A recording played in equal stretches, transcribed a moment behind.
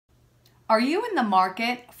Are you in the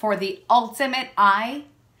market for the ultimate eye?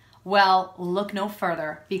 Well, look no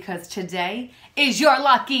further because today is your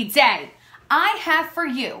lucky day. I have for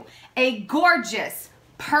you a gorgeous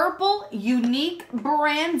purple Younique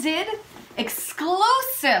branded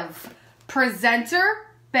exclusive presenter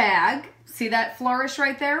bag. See that flourish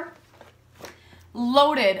right there?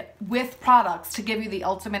 Loaded with products to give you the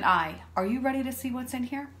ultimate eye. Are you ready to see what's in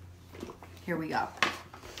here? Here we go.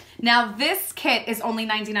 Now this kit is only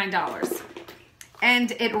 $99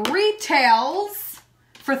 and it retails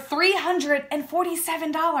for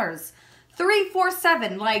 $347.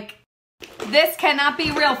 $347. Like, this cannot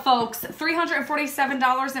be real, folks.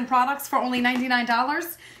 $347 in products for only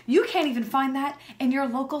 $99. You can't even find that in your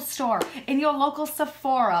local store, in your local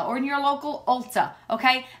Sephora, or in your local Ulta,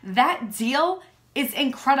 okay? That deal is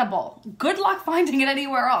incredible. Good luck finding it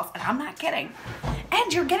anywhere else, and I'm not kidding.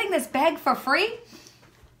 And you're getting this bag for free?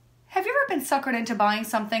 Have you ever been suckered into buying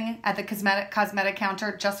something at the cosmetic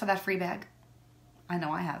counter just for that free bag? I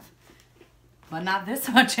know I have. But not this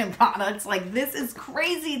much in products. Like, this is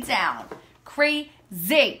crazy town.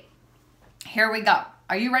 Crazy. Here we go.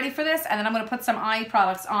 Are you ready for this? And then I'm going to put some eye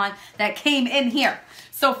products on that came in here.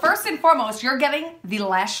 So first and foremost, you're getting the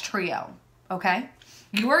Lash Trio, okay?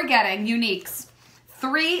 You are getting Younique's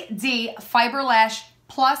 3D Fiber Lash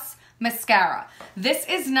Plus Mascara. This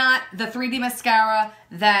is not the 3D mascara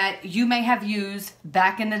that you may have used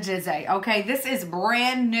back in the day, okay? This is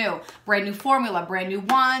brand new formula, brand new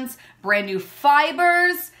wands, brand new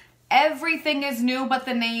fibers. Everything is new but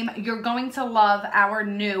the name. You're going to love our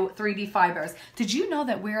new 3D fibers. Did you know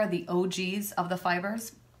that we are the OGs of the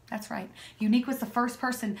fibers? That's right. Younique was the first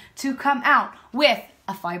person to come out with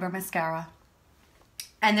a fiber mascara.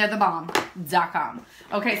 And they're the bomb.com.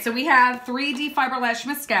 Okay, so we have 3D Fiber Lash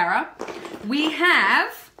Mascara. We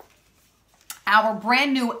have our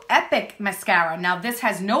brand new Epic Mascara. Now, this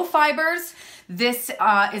has no fibers. This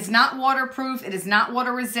is not waterproof. It is not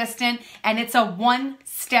water resistant. And it's a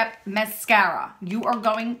one-step mascara. You are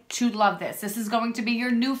going to love this. This is going to be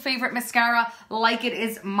your new favorite mascara, like it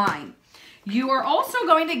is mine. You are also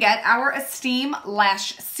going to get our Esteem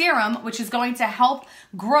Lash Serum, which is going to help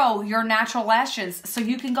grow your natural lashes. So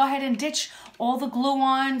you can go ahead and ditch all the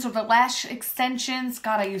glue-ons or the lash extensions.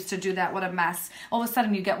 God, I used to do that. What a mess. All of a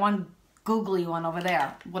sudden, you get one googly one over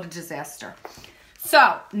there. What a disaster.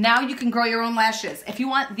 So now you can grow your own lashes. If you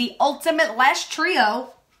want the ultimate lash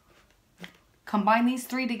trio, combine these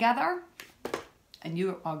three together, and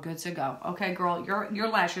you are good to go. Okay, girl, your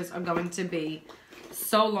lashes are going to be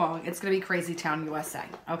so long. It's going to be crazy town, USA.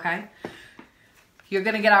 Okay. You're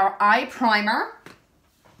going to get our eye primer.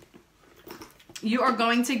 You are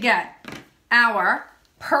going to get our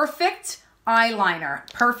Perfect eyeliner.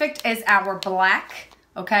 Perfect is our black.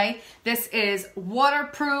 Okay. This is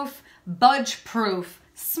waterproof, budge proof,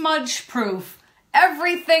 smudge proof,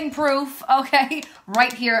 everything proof. Okay.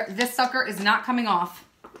 Right here. This sucker is not coming off.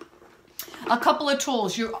 A couple of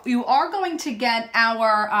tools. You are going to get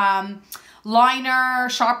our, liner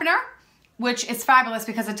sharpener, which is fabulous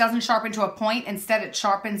because it doesn't sharpen to a point. Instead, it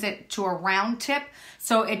sharpens it to a round tip,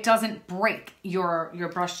 so it doesn't break your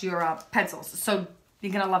brush, your pencils. So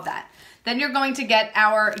you're gonna love that. Then you're going to get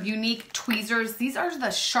our Younique tweezers. These are the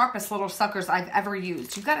sharpest little suckers I've ever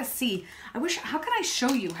used. You've got to see. How can I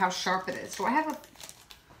show you how sharp it is? I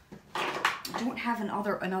don't have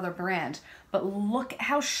another brand, but look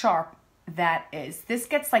how sharp that is. This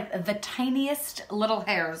gets like the tiniest little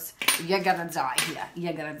hairs. You're gonna die here.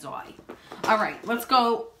 You're gonna die. All right, let's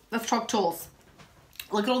go. Let's talk tools.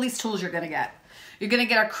 Look at all these tools you're gonna get. You're gonna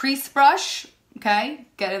get a crease brush. Okay,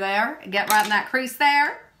 get it there. Get right in that crease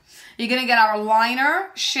there. You're gonna get our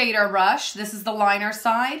liner shader brush. This is the liner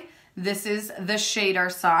side. This is the shader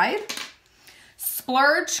side.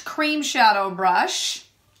 Splurge cream shadow brush.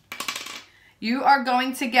 You are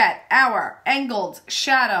going to get our angled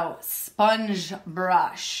shadow sponge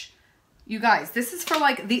brush. You guys, this is for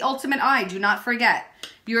like the ultimate eye. Do not forget.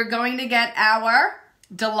 You're going to get our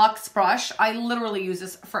deluxe brush. I literally use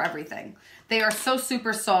this for everything. They are so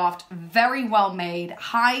super soft, very well made,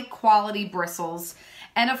 high quality bristles.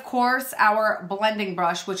 And of course, our blending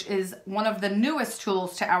brush, which is one of the newest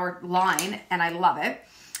tools to our line, and I love it.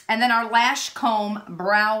 And then our lash comb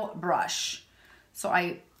brow brush. So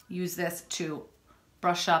I use this to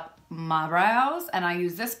brush up my brows, and I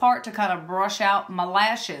use this part to kind of brush out my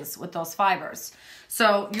lashes with those fibers.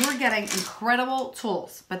 So you're getting incredible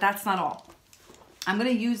tools, but that's not all. I'm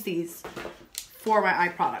going to use these for my eye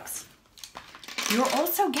products. You're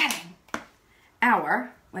also getting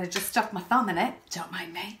our, I just stuck my thumb in it, don't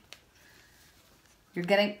mind me. You're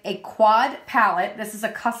getting a quad palette. This is a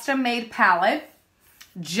custom made palette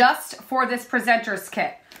just for this presenter's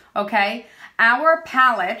kit. okay? Our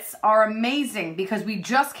palettes are amazing because we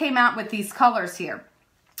just came out with these colors here.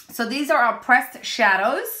 So these are our pressed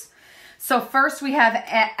shadows. So first we have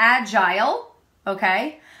Agile,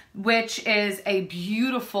 okay, which is a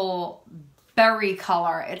beautiful berry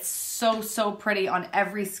color. It's so, so pretty on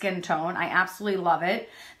every skin tone. I absolutely love it.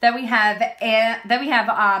 Then we have,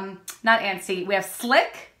 not Antsy, we have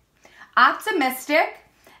Slick, Optimistic,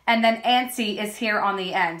 and then Antsy is here on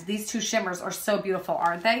the end. These two shimmers are so beautiful,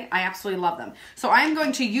 aren't they? I absolutely love them. So I am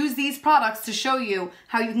going to use these products to show you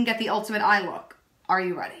how you can get the ultimate eye look. Are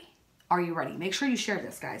you ready? Are you ready? Make sure you share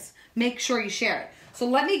this, guys. Make sure you share it. So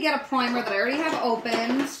let me get a primer that I already have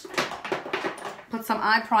opened. Put some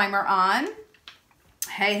eye primer on.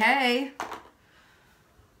 Hey, hey.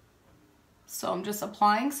 So I'm just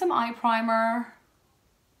applying some eye primer.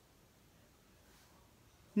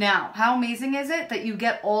 Now, how amazing is it that you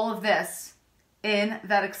get all of this in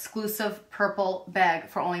that exclusive purple bag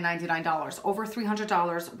for only $99? Over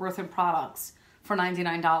 $300 worth of products for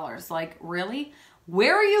 $99. Like, really?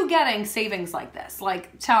 Where are you getting savings like this?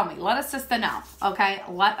 Like, tell me. Let us sister know, okay?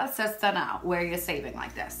 Let us sister know where you're saving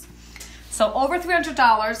like this. So over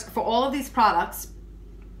 $300 for all of these products.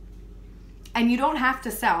 And you don't have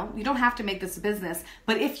to sell. You don't have to make this a business.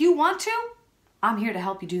 But if you want to, I'm here to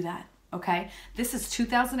help you do that. Okay, this is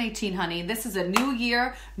 2018, honey. This is a new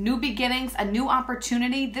year, new beginnings, a new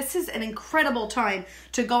opportunity. This is an incredible time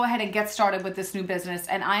to go ahead and get started with this new business.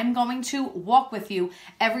 And I'm going to walk with you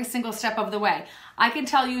every single step of the way. I can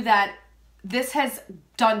tell you that this has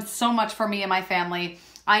done so much for me and my family.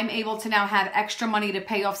 I'm able to now have extra money to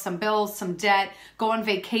pay off some bills, some debt, go on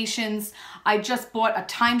vacations. I just bought a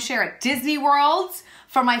timeshare at Disney World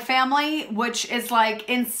for my family, which is like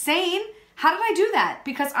insane. How did I do that?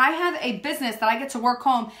 Because I have a business that I get to work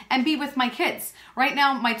home and be with my kids. Right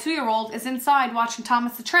now, my 2-year-old is inside watching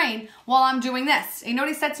Thomas the Train while I'm doing this. And you know what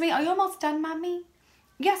he said to me? Are you almost done, Mommy?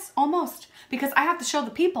 Yes, almost. Because I have to show the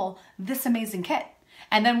people this amazing kit.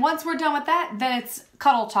 And then once we're done with that, then it's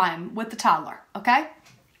cuddle time with the toddler, okay?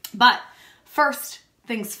 But first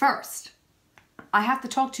things first, I have to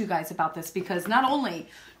talk to you guys about this because not only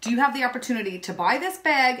do you have the opportunity to buy this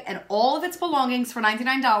bag and all of its belongings for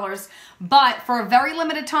 $99, but for a very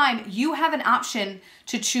limited time, you have an option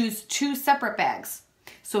to choose 2 separate bags.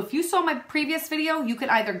 So if you saw my previous video, you could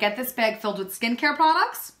either get this bag filled with skincare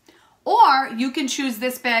products, or you can choose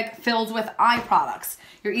this bag filled with eye products.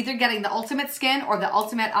 You're either getting the ultimate skin or the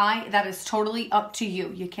ultimate eye. That is totally up to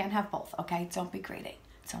you. You can't have both, okay? Don't be greedy.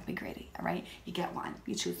 Don't be greedy, all right? You get one.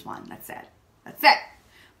 You choose one. That's it. That's it.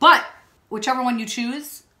 But whichever one you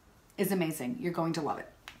choose is amazing. You're going to love it.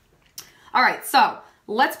 All right, so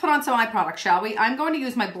let's put on some eye product, shall we? I'm going to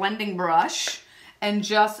use my blending brush and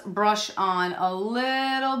just brush on a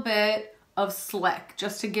little bit of Slick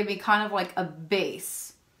just to give me kind of like a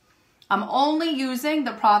base. I'm only using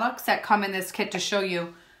the products that come in this kit to show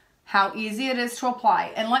you how easy it is to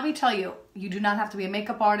apply. And let me tell you, you do not have to be a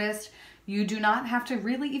makeup artist. You do not have to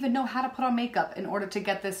really even know how to put on makeup in order to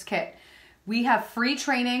get this kit. We have free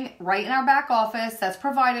training right in our back office that's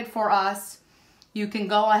provided for us. You can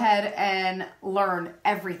go ahead and learn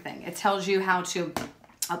everything. It tells you how to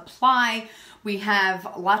apply. We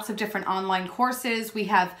have lots of different online courses. We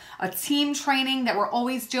have a team training that we're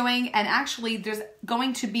always doing. And actually, there's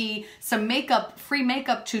going to be some free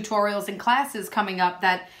makeup tutorials and classes coming up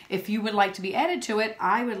that if you would like to be added to it,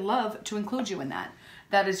 I would love to include you in that.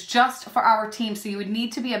 That is just for our team. So you would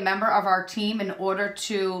need to be a member of our team in order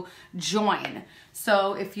to join.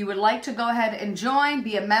 So if you would like to go ahead and join,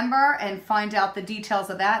 be a member and find out the details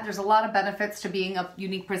of that. There's a lot of benefits to being a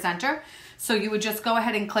Younique presenter. So you would just go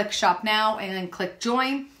ahead and click shop now and then click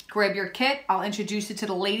join, grab your kit. I'll introduce you to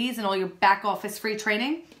the ladies and all your back office free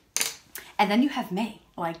training. And then you have me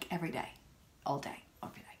like every day, all day,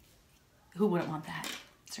 every day. Who wouldn't want that?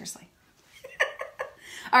 Seriously.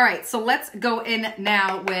 All right, so let's go in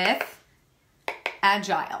now with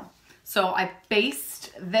Agile. So I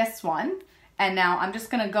based this one, and now I'm just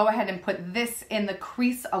gonna go ahead and put this in the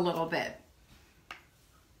crease a little bit.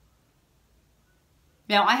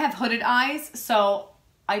 Now I have hooded eyes, so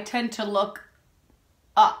I tend to look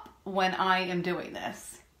up when I am doing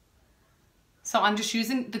this. So I'm just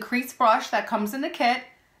using the crease brush that comes in the kit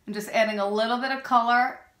and just adding a little bit of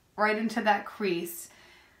color right into that crease.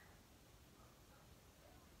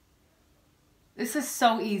 This is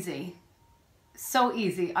so easy. So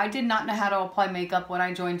easy. I did not know how to apply makeup when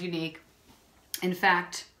I joined Younique. In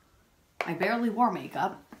fact, I barely wore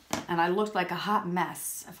makeup and I looked like a hot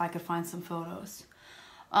mess if I could find some photos.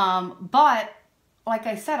 But like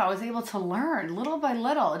I said, I was able to learn little by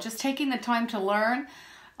little, just taking the time to learn.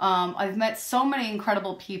 I've met so many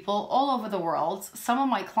incredible people all over the world. Some of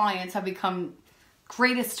my clients have become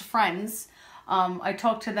greatest friends. I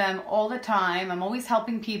talk to them all the time. I'm always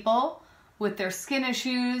helping people with their skin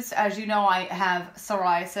issues. As you know, I have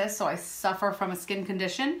psoriasis, so I suffer from a skin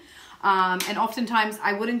condition. And oftentimes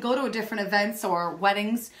I wouldn't go to different events or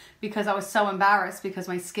weddings because I was so embarrassed because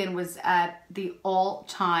my skin was at the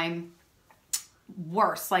all-time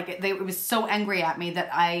worst. Like it was so angry at me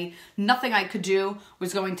that nothing I could do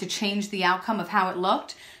was going to change the outcome of how it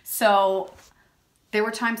looked. So there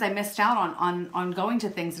were times I missed out on going to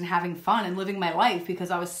things and having fun and living my life because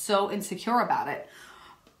I was so insecure about it.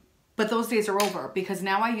 But those days are over because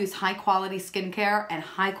now I use high quality skincare and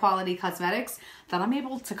high quality cosmetics that I'm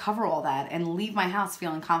able to cover all that and leave my house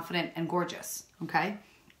feeling confident and gorgeous, okay?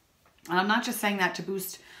 And I'm not just saying that to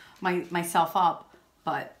boost myself up,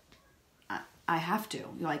 but I have to.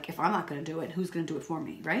 Like, if I'm not going to do it, who's going to do it for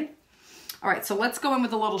me, right? All right, so let's go in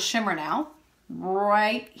with a little shimmer now.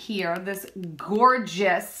 Right here, this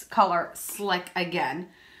gorgeous color, Slick Again.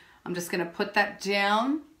 I'm just going to put that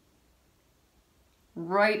down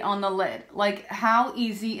right on the lid. Like, how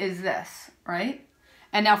easy is this, right?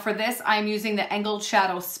 And now for this, I'm using the Angled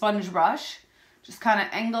Shadow Sponge Brush. Just kind of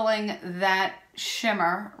angling that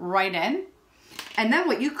shimmer right in. And then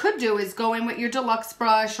what you could do is go in with your deluxe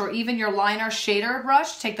brush or even your liner shader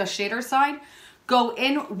brush. Take the shader side. Go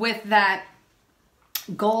in with that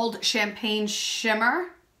gold champagne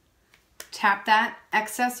shimmer. Tap that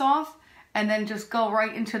excess off. And then just go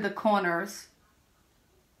right into the corners.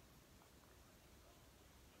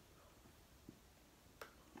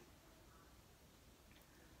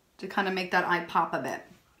 To kind of make that eye pop a bit.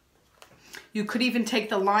 You could even take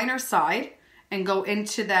the liner side and go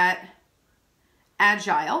into that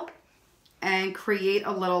Agile and create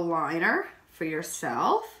a little liner for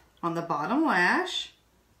yourself on the bottom lash.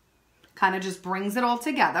 Kind of just brings it all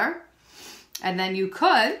together. And then you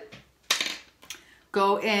could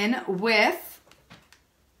go in with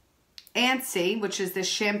Antsy, which is this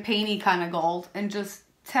champagne-y kind of gold, and just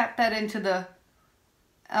tap that into the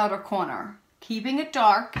outer corner. Keeping it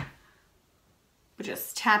dark, but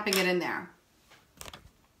just tapping it in there.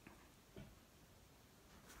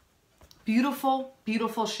 Beautiful,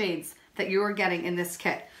 beautiful shades that you are getting in this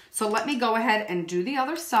kit. So let me go ahead and do the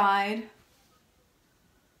other side.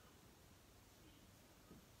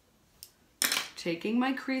 Taking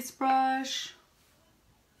my crease brush.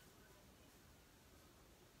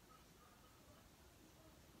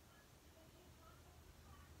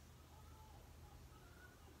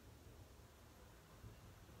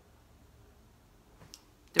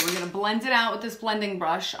 Then we're going to blend it out with this blending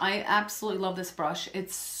brush. I absolutely love this brush.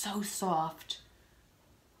 It's so soft.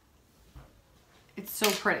 It's so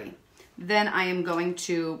pretty. Then I am going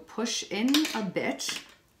to push in a bit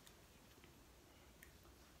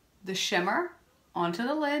the shimmer onto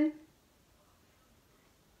the lid.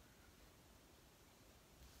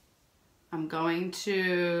 I'm going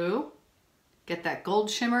to get that gold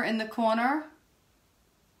shimmer in the corner.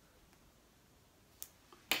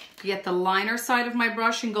 Get the liner side of my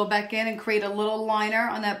brush and go back in and create a little liner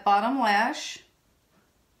on that bottom lash.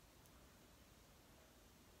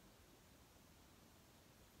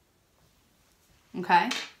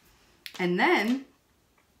 Okay. And then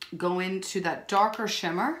go into that darker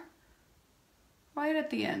shimmer right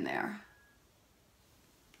at the end there.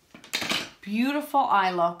 Beautiful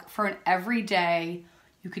eye look for an everyday.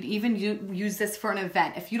 You could even use this for an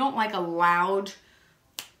event. If you don't like a loud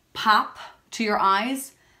pop to your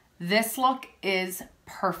eyes, this look is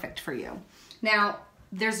perfect for you. Now,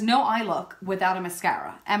 there's no eye look without a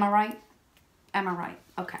mascara. Am I right? Am I right?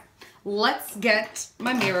 Okay. Let's get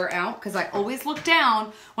my mirror out because I always look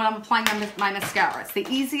down when I'm applying my mascara. It's the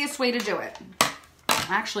easiest way to do it.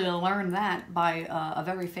 Actually, I learned that by a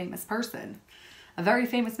very famous person, a very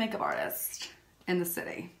famous makeup artist in the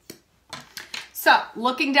city. So,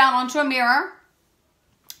 looking down onto a mirror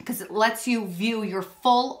because it lets you view your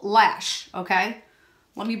full lash, okay?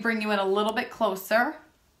 Let me bring you in a little bit closer.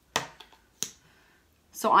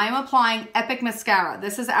 So I am applying Epic Mascara.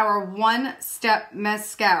 This is our one-step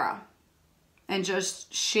mascara. And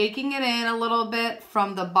just shaking it in a little bit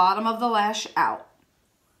from the bottom of the lash out.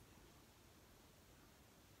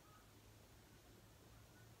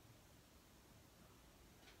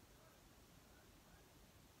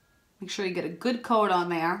 Make sure you get a good coat on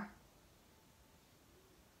there.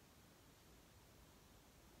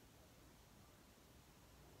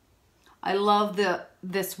 I love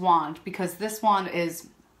this wand because this wand is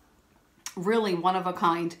really one of a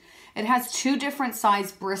kind. It has two different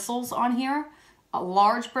size bristles on here, a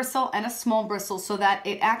large bristle and a small bristle, so that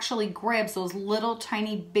it actually grabs those little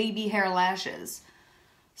tiny baby hair lashes.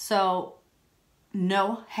 So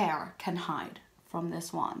no hair can hide from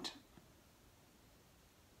this wand.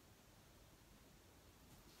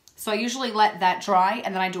 So I usually let that dry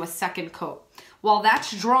and then I do a second coat. While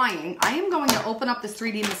that's drying, I am going to open up this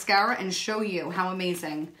 3D mascara and show you how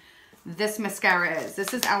amazing this mascara is.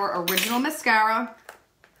 This is our original mascara.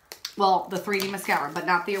 Well, the 3D mascara, but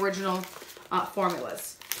not the original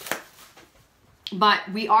formulas. But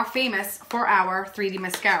we are famous for our 3D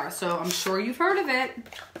mascara, so I'm sure you've heard of it.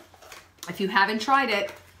 If you haven't tried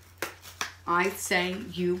it, I say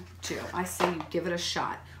you do. I say you give it a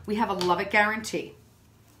shot. We have a love it guarantee.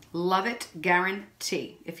 Love it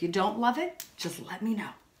guarantee. If you don't love it, just let me know.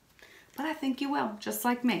 But I think you will, just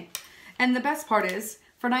like me. And the best part is,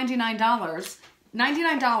 for $99,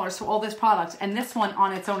 $99 for all this product, and this one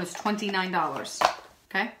on its own is $29,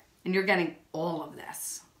 okay? And you're getting all of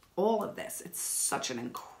this. All of this. It's such an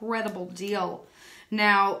incredible deal.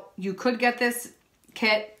 Now, you could get this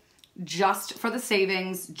kit just for the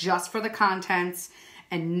savings, just for the contents,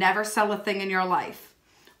 and never sell a thing in your life.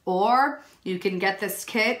 Or you can get this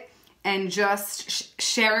kit and just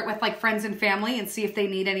share it with like friends and family and see if they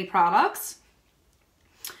need any products.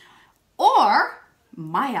 Or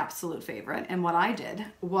my absolute favorite, and what I did,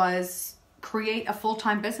 was create a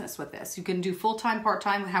full-time business with this. You can do full-time,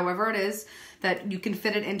 part-time, however it is that you can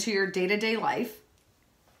fit it into your day-to-day life.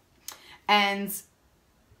 And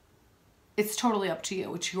it's totally up to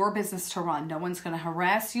you. It's your business to run. No one's going to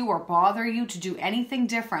harass you or bother you to do anything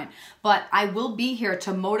different. But I will be here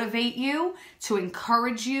to motivate you, to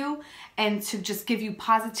encourage you, and to just give you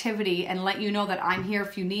positivity and let you know that I'm here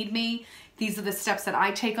if you need me. These are the steps that I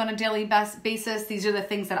take on a daily basis. These are the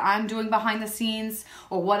things that I'm doing behind the scenes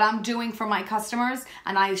or what I'm doing for my customers.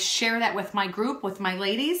 And I share that with my group, with my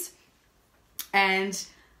ladies. And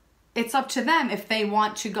it's up to them if they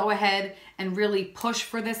want to go ahead and really push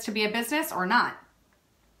for this to be a business or not.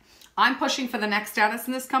 I'm pushing for the next status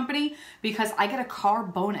in this company because I get a car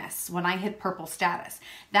bonus when I hit purple status.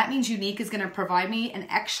 That means Younique is going to provide me an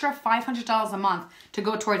extra $500 a month to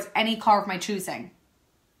go towards any car of my choosing.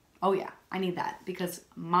 Oh yeah, I need that because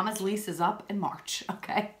Mama's lease is up in March,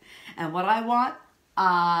 okay? And what I want,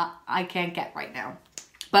 I can't get right now.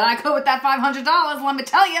 But I go with that $500, let me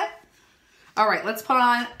tell you. All right, let's put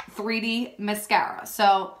on 3D mascara.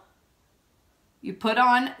 So you put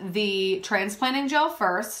on the transplanting gel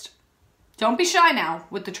first. Don't be shy now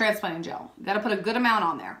with the transplanting gel. You got to put a good amount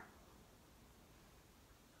on there.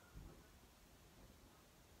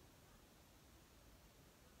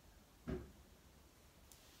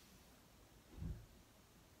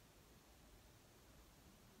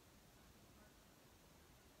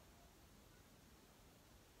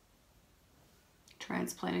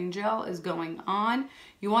 Transplanting gel is going on.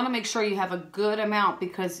 You want to make sure you have a good amount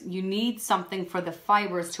because you need something for the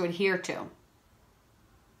fibers to adhere to.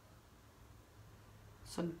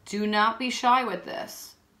 So do not be shy with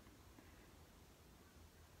this.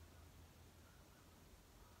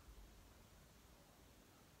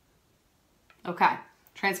 Okay,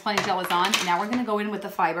 transplanting gel is on. Now we're going to go in with the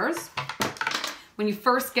fibers. When you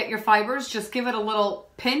first get your fibers, just give it a little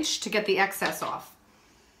pinch to get the excess off.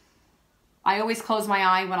 I always close my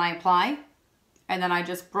eye when I apply, and then I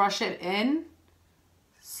just brush it in,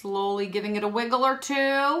 slowly giving it a wiggle or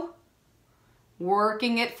two,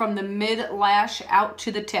 working it from the mid-lash out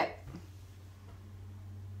to the tip.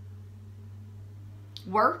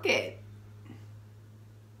 Work it.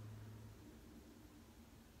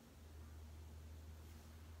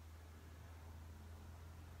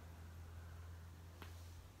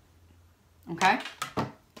 Okay?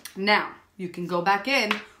 Now, you can go back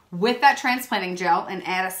in with that transplanting gel and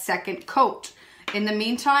add a second coat. In the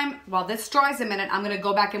meantime, while this dries a minute, I'm going to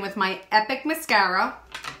go back in with my Epic mascara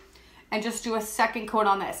and just do a second coat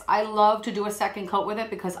on this. I love to do a second coat with it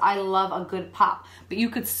because I love a good pop. But you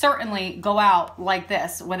could certainly go out like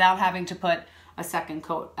this without having to put a second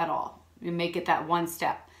coat at all. You make it that one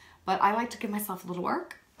step. But I like to give myself a little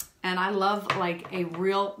work. And I love like a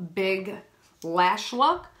real big lash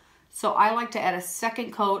look. So I like to add a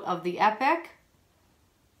second coat of the Epic.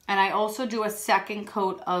 And I also do a second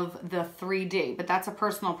coat of the 3D, but that's a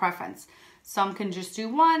personal preference. Some can just do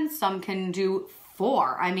one, some can do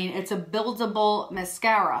 4. I mean, it's a buildable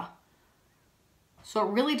mascara. So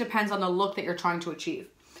it really depends on the look that you're trying to achieve.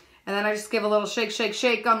 And then I just give a little shake, shake,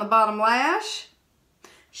 shake on the bottom lash.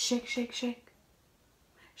 Shake, shake, shake.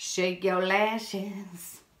 Shake your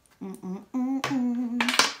lashes. All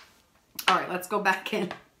right, let's go back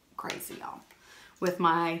in. Crazy, y'all. With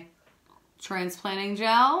my transplanting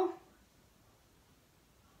gel.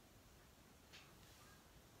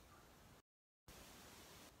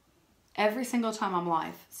 Every single time I'm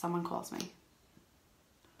live, someone calls me.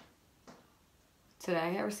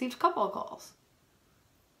 Today I received a couple of calls.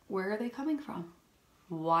 Where are they coming from?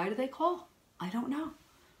 Why do they call? I don't know.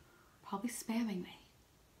 Probably spamming me.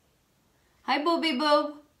 Hi, booby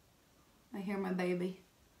boob. I hear my baby.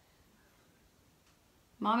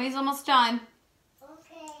 Mommy's almost done.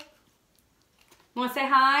 Okay. Want to say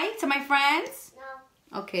hi to my friends?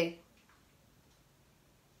 No. Okay.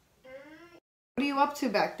 What are you up to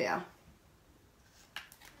back there?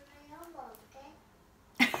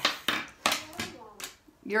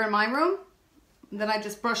 You're in my room? Then I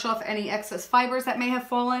just brush off any excess fibers that may have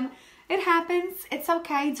fallen. It happens. It's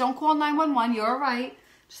okay. Don't call 911. You're all right.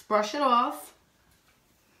 Just brush it off.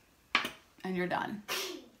 And you're done.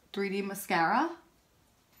 3D mascara.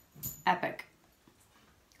 Epic.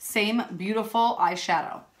 Same beautiful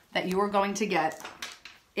eyeshadow that you are going to get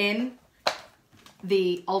in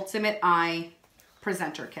the Ultimate Eye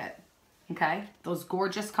Presenter Kit. Okay? Those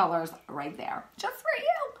gorgeous colors right there. Just for you.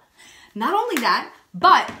 Not only that,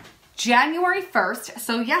 but January 1st,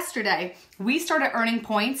 so yesterday, we started earning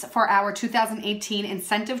points for our 2018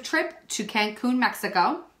 incentive trip to Cancun,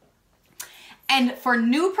 Mexico. And for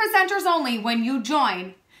new presenters only, when you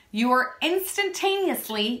join, you are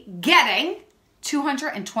instantaneously getting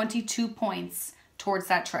 222 points towards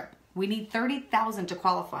that trip. We need 30,000 to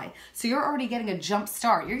qualify. So you're already getting a jump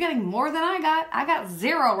start. You're getting more than I got. I got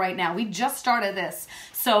 0 right now. We just started this.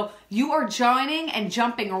 So you are joining and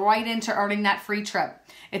jumping right into earning that free trip.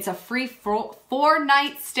 It's a free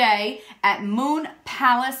 4-night stay at Moon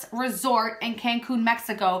Palace Resort in Cancun,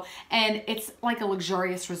 Mexico. And it's like a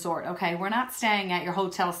luxurious resort, okay? We're not staying at your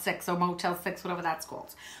Hotel 6 or Motel 6, whatever that's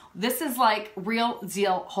called. This is like real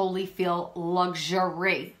deal Holyfield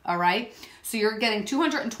luxury, all right? So you're getting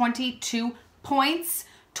 222 points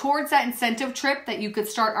towards that incentive trip that you could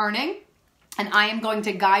start earning. And I am going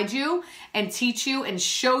to guide you and teach you and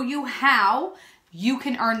show you how you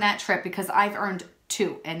can earn that trip, because I've earned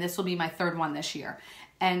 2 and this will be my 3rd one this year.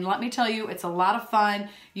 And let me tell you, it's a lot of fun.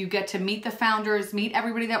 You get to meet the founders, meet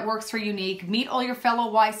everybody that works for Younique, meet all your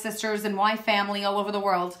fellow Y sisters and Y family all over the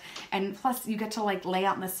world. And plus you get to like lay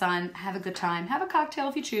out in the sun, have a good time, have a cocktail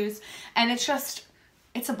if you choose. And it's just,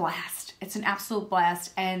 it's a blast. It's an absolute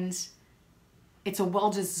blast. And it's a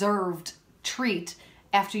well-deserved treat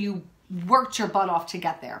after you worked your butt off to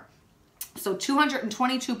get there. So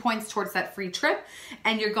 222 points towards that free trip,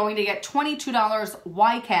 and you're going to get $22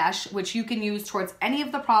 Y Cash, which you can use towards any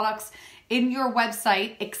of the products in your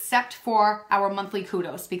website except for our monthly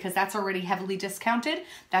kudos, because that's already heavily discounted.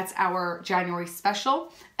 That's our January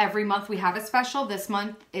special. Every month we have a special. This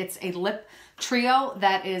month it's a lip trio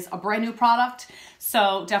that is a brand new product.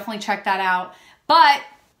 So definitely check that out. But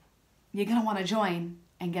you're going to want to join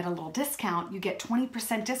and get a little discount. You get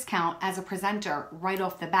 20% discount as a presenter right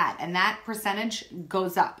off the bat. And that percentage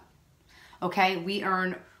goes up. Okay, we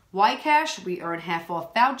earn Y Cash, we earn half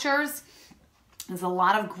off vouchers. There's a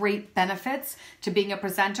lot of great benefits to being a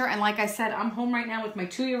presenter. And like I said, I'm home right now with my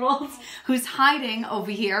 2-year-old who's hiding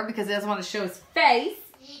over here because he doesn't want to show his face.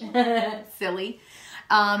 Silly.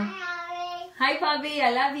 Hi, puppy.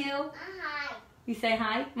 I love you. Hi. You say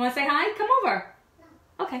hi? You want to say hi? Come over.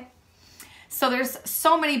 Okay. So there's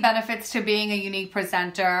so many benefits to being a Younique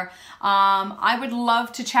presenter. I would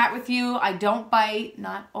love to chat with you. I don't bite,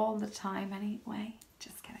 not all the time anyway.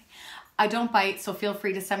 Just kidding. I don't bite, so feel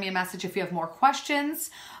free to send me a message if you have more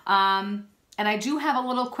questions. And I do have a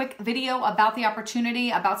little quick video about the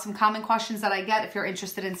opportunity, about some common questions that I get. If you're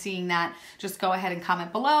interested in seeing that, just go ahead and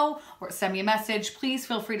comment below or send me a message. Please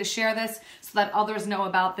feel free to share this so that others know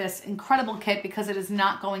about this incredible kit, because it is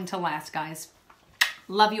not going to last, guys.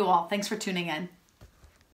 Love you all. Thanks for tuning in.